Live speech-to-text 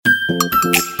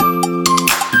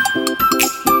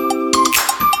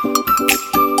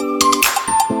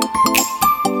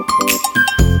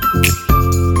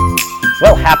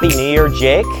Happy New Year,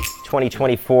 Jake.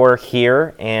 2024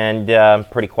 here, and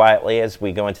pretty quietly as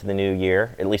we go into the new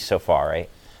year, at least so far, right?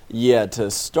 Yeah, to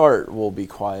start, we'll be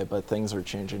quiet, but things are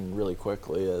changing really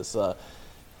quickly. As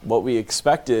what we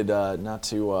expected, not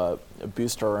to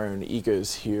boost our own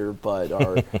egos here, but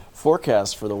our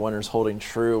forecast for the winter's holding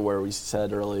true, where we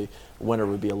said early winter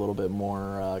would be a little bit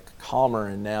more calmer,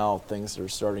 and now things are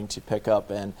starting to pick up.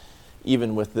 And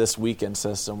even with this weekend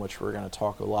system, which we're going to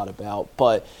talk a lot about,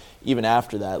 but even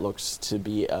after that, looks to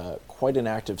be quite an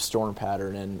active storm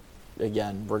pattern. And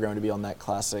again, we're going to be on that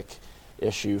classic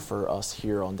issue for us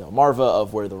here on Delmarva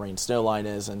of where the rain snow line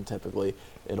is, and typically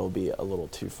it'll be a little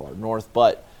too far north,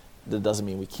 but that doesn't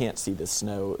mean we can't see the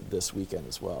snow this weekend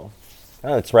as well.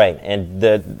 Oh, that's right. And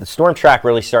the storm track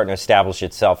really starting to establish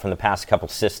itself. From the past couple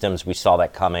systems, we saw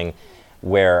that coming,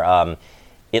 where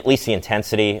at least the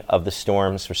intensity of the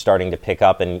storms were starting to pick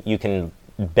up, and you can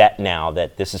bet now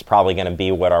that this is probably going to be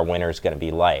what our winter is going to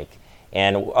be like.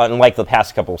 And unlike the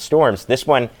past couple of storms, this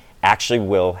one actually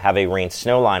will have a rain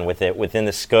snow line with it within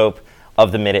the scope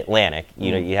of the mid-Atlantic.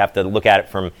 You know, you have to look at it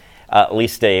from at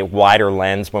least a wider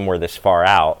lens when we're this far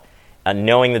out.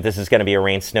 Knowing that this is going to be a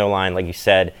rain snow line, like you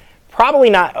said, probably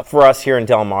not for us here in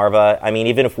Delmarva. I mean,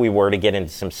 even if we were to get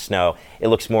into some snow, it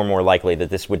looks more and more likely that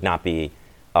this would not be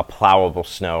a plowable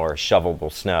snow or a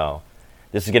shovelable snow.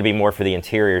 This is going to be more for the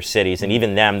interior cities, and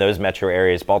even them, those metro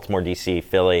areas, Baltimore, D.C.,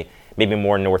 Philly, maybe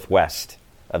more northwest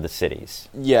of the cities.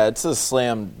 Yeah, it's a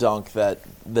slam dunk that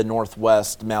the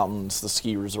northwest mountains, the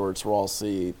ski resorts, will all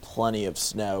see plenty of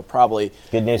snow. Probably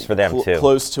good news for them, too.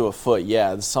 Close to a foot,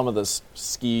 yeah. Some of the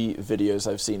ski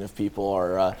videos I've seen of people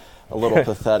are a little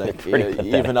pathetic. Pathetic,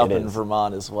 even up in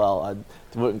Vermont as well.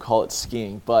 I wouldn't call it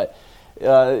skiing, but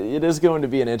it is going to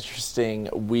be an interesting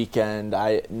weekend.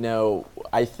 I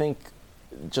think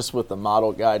just with the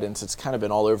model guidance, it's kind of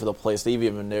been all over the place. They've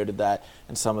even noted that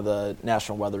in some of the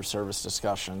National Weather Service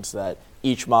discussions, that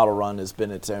each model run has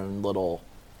been its own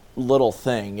little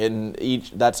thing, and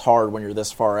that's hard when you're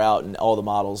this far out and all the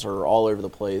models are all over the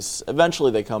place.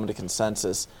 Eventually they come to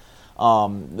consensus.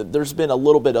 There's been a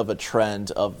little bit of a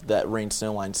trend of that rain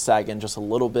snow line sagging just a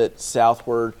little bit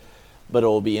southward, but it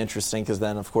will be interesting because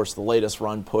then, of course, the latest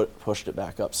run pushed it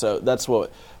back up. So that's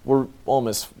what we're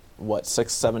almost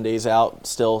 6-7 days out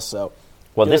still. So,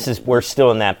 well, we're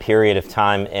still in that period of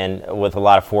time, and with a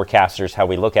lot of forecasters, how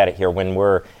we look at it here, when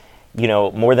we're,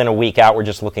 more than a week out, we're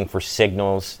just looking for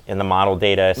signals in the model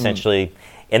data, essentially,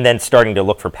 and then starting to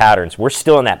look for patterns. We're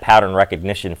still in that pattern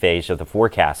recognition phase of the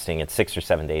forecasting at 6 or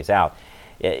 7 days out.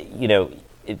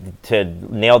 To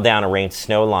nail down a rain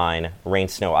snow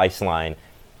ice line,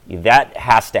 that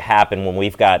has to happen when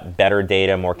we've got better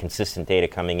data, more consistent data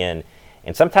coming in.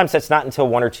 And sometimes that's not until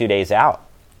 1 or 2 days out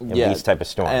in these type of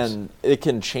storms. And it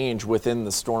can change within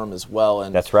the storm as well.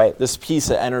 And that's right. This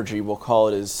piece of energy, we'll call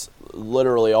it, is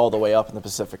literally all the way up in the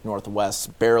Pacific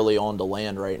Northwest, barely onto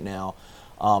land right now,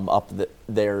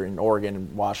 there in Oregon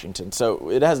and Washington. So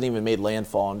it hasn't even made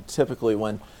landfall. And typically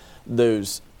when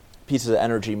those pieces of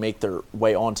energy make their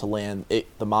way onto land,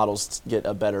 the models get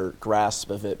a better grasp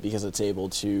of it because it's able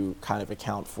to kind of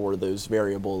account for those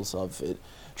variables of it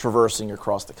traversing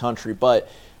across the country. But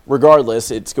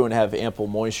regardless, it's going to have ample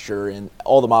moisture, and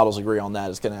all the models agree on that.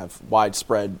 It's going to have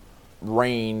widespread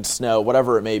rain, snow,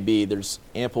 whatever it may be. There's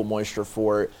ample moisture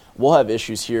for it. We'll have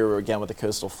issues here, again, with the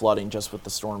coastal flooding, just with the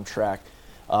storm track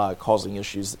causing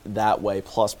issues that way,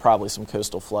 plus probably some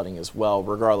coastal flooding as well,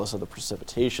 regardless of the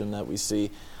precipitation that we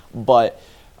see. But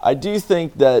I do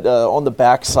think that on the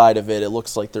backside of it, it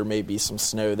looks like there may be some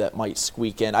snow that might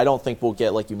squeak in. I don't think we'll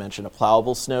get, like you mentioned, a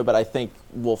plowable snow, but I think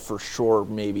we'll for sure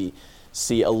maybe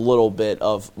see a little bit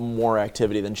of more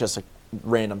activity than just a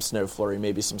random snow flurry,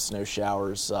 maybe some snow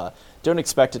showers. Don't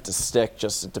expect it to stick,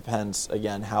 just it depends,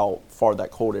 again, how far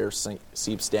that cold air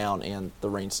seeps down, and the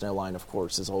rain snow line, of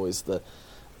course, is always the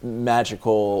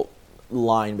magical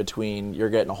line between you're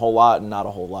getting a whole lot and not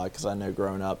a whole lot, because I know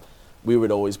growing up, I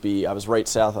was right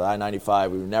south of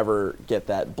I-95. We would never get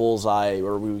that bullseye,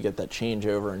 or we would get that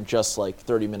changeover, and just like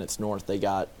 30 minutes north, they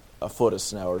got a foot of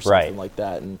snow or something like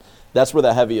that. And that's where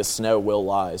the heaviest snow will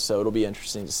lie. So it'll be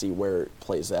interesting to see where it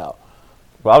plays out.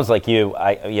 Well, I was like you.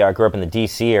 I grew up in the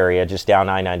D.C. area, just down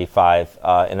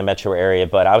I-95 in the metro area,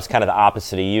 but I was kind of the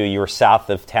opposite of you. You were south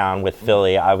of town with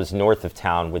Philly. I was north of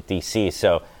town with D.C.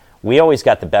 So we always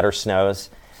got the better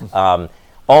snows.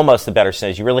 Almost the better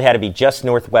snows. You really had to be just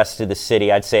northwest of the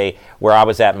city. I'd say where I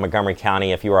was at in Montgomery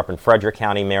County, if you were up in Frederick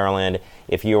County, Maryland,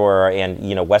 if you were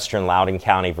in western Loudoun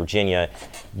County, Virginia,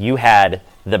 you had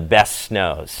the best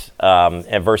snows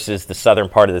versus the southern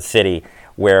part of the city,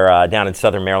 where down in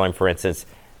southern Maryland, for instance,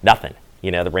 nothing.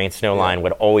 The rain snow line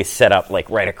would always set up like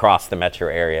right across the metro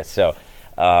area. So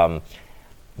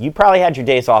You probably had your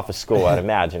days off of school, I'd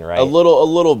imagine, right? A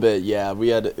little bit, yeah. We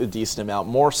had a decent amount.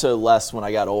 More so, less when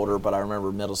I got older. But I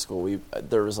remember middle school.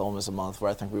 There was almost a month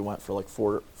where I think we went for like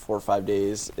four or 5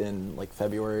 days in like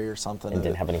February or something. And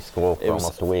didn't have any school for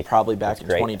almost a week. Probably back in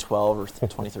 2012 or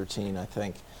 2013, I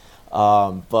think.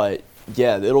 But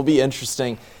yeah, it'll be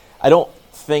interesting. I don't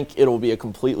think it'll be a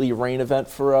completely rain event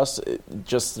for us.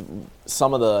 Just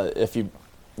some of the, if you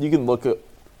can look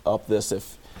up this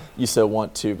if you so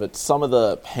want to, but some of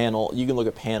the you can look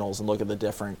at panels and look at the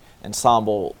different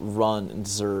ensemble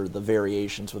runs or the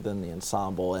variations within the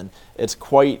ensemble, and it's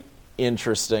quite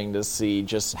interesting to see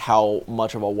just how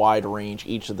much of a wide range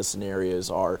each of the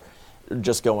scenarios are,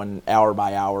 just going hour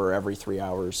by hour, every 3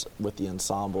 hours with the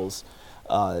ensembles.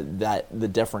 That the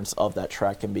difference of that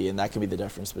track can be, and that can be the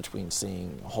difference between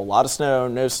seeing a whole lot of snow,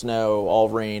 no snow, all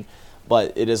rain.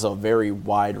 But it is a very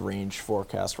wide range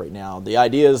forecast right now. The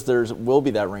idea is there will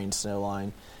be that rain snow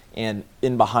line, and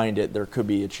in behind it there could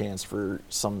be a chance for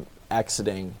some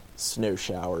exiting snow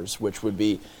showers, which would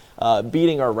be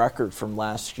beating our record from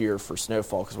last year for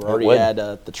snowfall, because we're already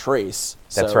at the trace.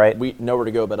 That's right. We nowhere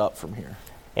to go but up from here.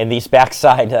 And these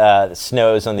backside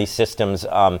snows on these systems,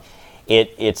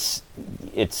 it's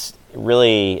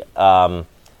really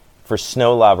for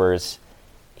snow lovers.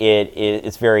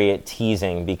 It's very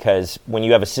teasing, because when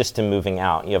you have a system moving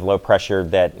out, you have low pressure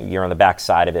that you're on the back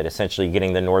side of it, essentially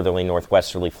getting the northerly,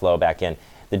 northwesterly flow back in.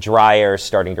 The dry air is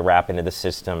starting to wrap into the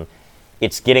system.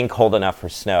 It's getting cold enough for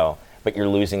snow, but you're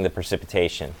losing the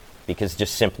precipitation because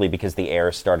the air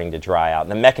is starting to dry out.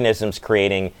 And the mechanisms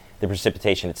creating the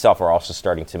precipitation itself are also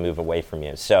starting to move away from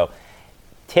you. So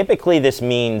typically this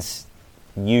means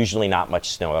usually not much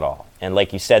snow at all. And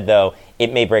like you said, though,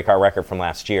 it may break our record from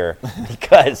last year,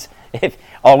 because if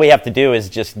all we have to do is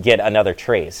just get another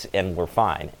trace and we're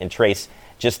fine, and trace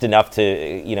just enough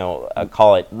to,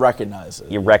 call it. Recognize it.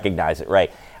 You recognize it,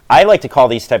 right. I like to call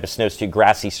these type of snows too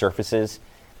grassy surfaces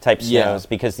type snows,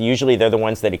 because usually they're the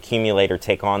ones that accumulate or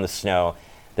take on the snow.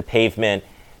 The pavement,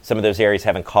 some of those areas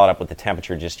haven't caught up with the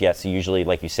temperature just yet, so usually,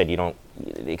 like you said, you don't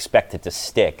expect it to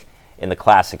stick in the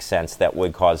classic sense that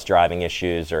would cause driving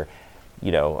issues or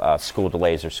school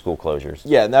delays or school closures.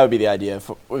 Yeah, and that would be the idea.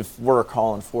 If we're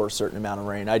calling for a certain amount of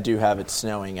rain, I do have it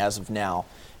snowing as of now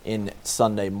in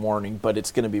Sunday morning, but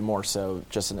it's going to be more so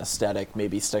just an aesthetic,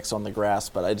 maybe sticks on the grass,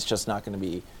 but it's just not going to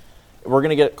be. We're going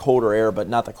to get colder air, but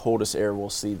not the coldest air we'll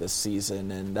see this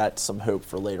season, and that's some hope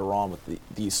for later on with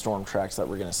these storm tracks that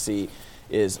we're going to see,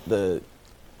 is the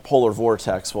polar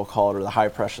vortex, we'll call it, or the high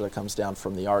pressure that comes down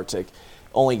from the Arctic,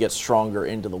 only gets stronger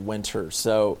into the winter.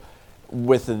 So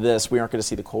with this, we aren't going to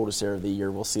see the coldest air of the year.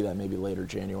 We'll see that maybe later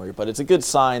January. But it's a good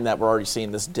sign that we're already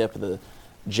seeing this dip of the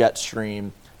jet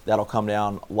stream that'll come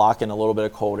down, lock in a little bit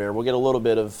of cold air. We'll get a little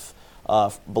bit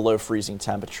of below freezing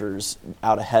temperatures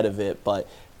out ahead of it, but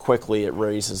quickly it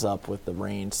raises up with the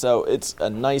rain. So it's a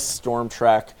nice storm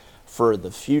track for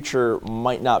the future.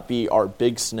 Might not be our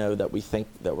big snow that we think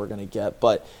that we're going to get,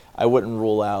 but I wouldn't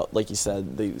rule out, like you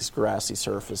said, these grassy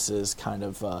surfaces kind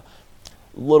of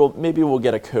maybe we'll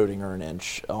get a coating or an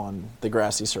inch on the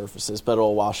grassy surfaces, but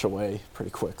it'll wash away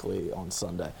pretty quickly on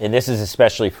Sunday. And this is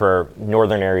especially for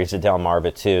northern areas of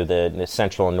Delmarva too, the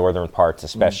central and northern parts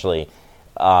especially.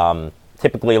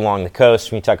 Typically along the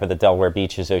coast, when you talk about the Delaware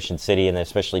beaches, Ocean City, and then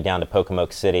especially down to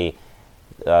Pocomoke City,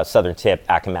 southern tip,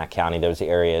 Accomack County, those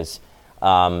areas,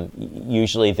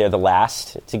 usually they're the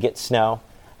last to get snow.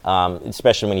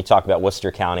 Especially when you talk about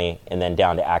Worcester County and then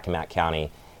down to Accomack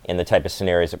County and the type of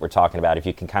scenarios that we're talking about. If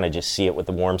you can kind of just see it with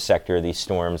the warm sector of these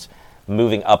storms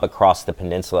moving up across the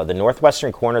peninsula. The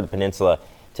northwestern corner of the peninsula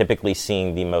typically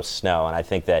seeing the most snow, and I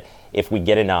think that if we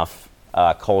get enough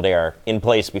cold air in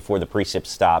place before the precip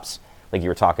stops, like you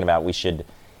were talking about, we should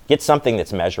get something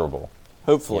that's measurable.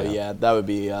 Hopefully, yeah. That would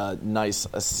be nice,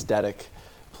 aesthetic,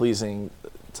 pleasing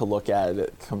to look at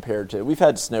it compared to. We've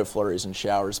had snow flurries and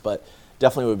showers, but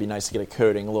definitely would be nice to get a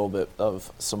coating, a little bit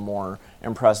of some more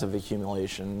impressive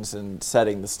accumulations, and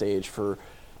setting the stage for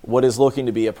what is looking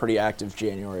to be a pretty active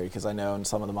January, because I know in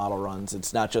some of the model runs,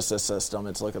 it's not just a system.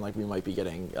 It's looking like we might be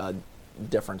getting a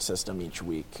different system each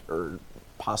week, or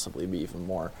possibly be even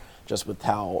more, just with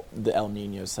how the El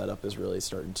Nino setup is really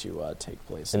starting to take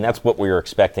place. And that's what we were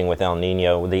expecting with El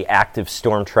Nino, the active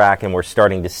storm track, and we're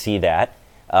starting to see that.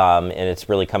 And it's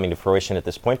really coming to fruition at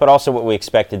this point. But also what we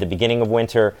expected, the beginning of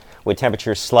winter, with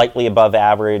temperatures slightly above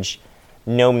average,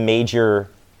 no major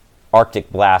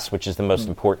Arctic blast, which is the most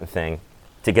important thing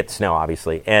to get snow,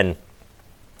 obviously. And,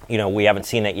 we haven't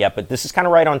seen that yet, but this is kind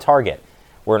of right on target.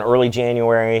 We're in early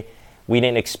January. We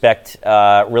didn't expect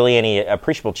really any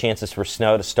appreciable chances for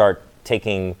snow to start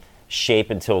taking shape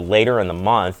until later in the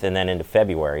month and then into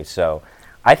February. So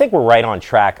I think we're right on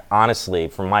track, honestly,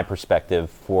 from my perspective,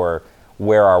 for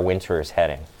where our winter is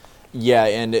heading. Yeah,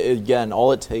 and again,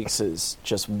 all it takes is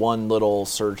just one little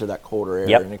surge of that colder air,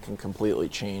 Yep. and it can completely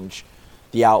change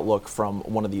the outlook from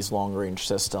one of these long-range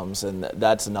systems. And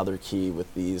that's another key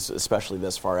with these, especially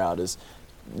this far out, is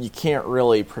you can't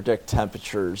really predict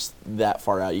temperatures that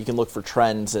far out. You can look for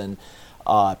trends and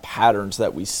patterns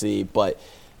that we see, but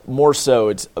more so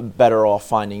it's better off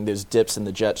finding those dips in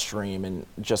the jet stream, and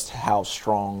just how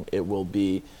strong it will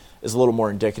be is a little more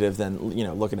indicative than, you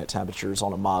know, looking at temperatures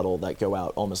on a model that go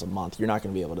out almost a month. You're not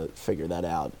going to be able to figure that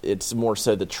out. It's more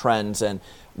so the trends, and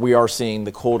we are seeing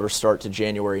the colder start to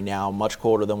January now, much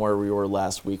colder than where we were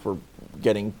last week. We're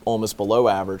getting almost below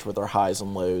average with our highs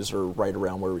and lows, or right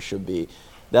around where we should be.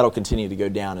 That'll continue to go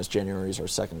down as January is our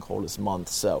second coldest month.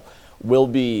 So will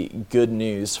be good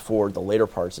news for the later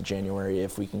parts of January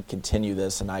if we can continue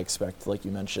this, and I expect, like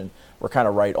you mentioned, we're kind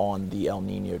of right on the El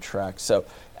Nino track. So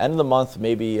end of the month,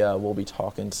 maybe we'll be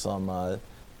talking some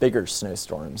bigger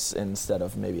snowstorms instead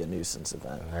of maybe a nuisance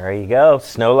event. There you go.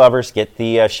 Snow lovers, get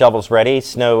the shovels ready.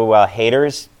 Snow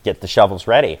haters, get the shovels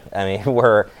ready. I mean,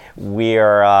 we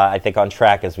are I think, on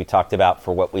track, as we talked about,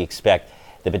 for what we expect,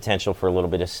 the potential for a little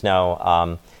bit of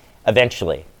snow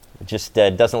eventually. It just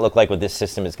doesn't look like with this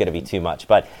system is going to be too much.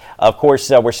 But, of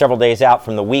course, we're several days out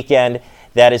from the weekend.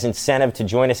 That is incentive to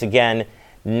join us again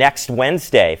next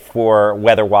Wednesday for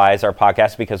Weatherwise, our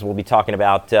podcast, because we'll be talking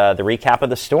about the recap of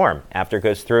the storm after it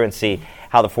goes through, and see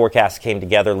how the forecast came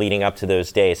together leading up to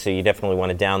those days. So you definitely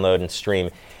want to download and stream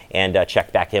and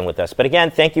check back in with us. But again,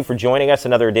 thank you for joining us.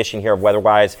 Another edition here of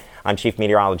Weatherwise. I'm Chief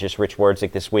Meteorologist Rich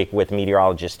Wirdzek, this week with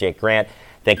meteorologist Jake Grant.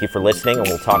 Thank you for listening, and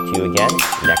we'll talk to you again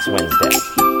next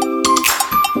Wednesday.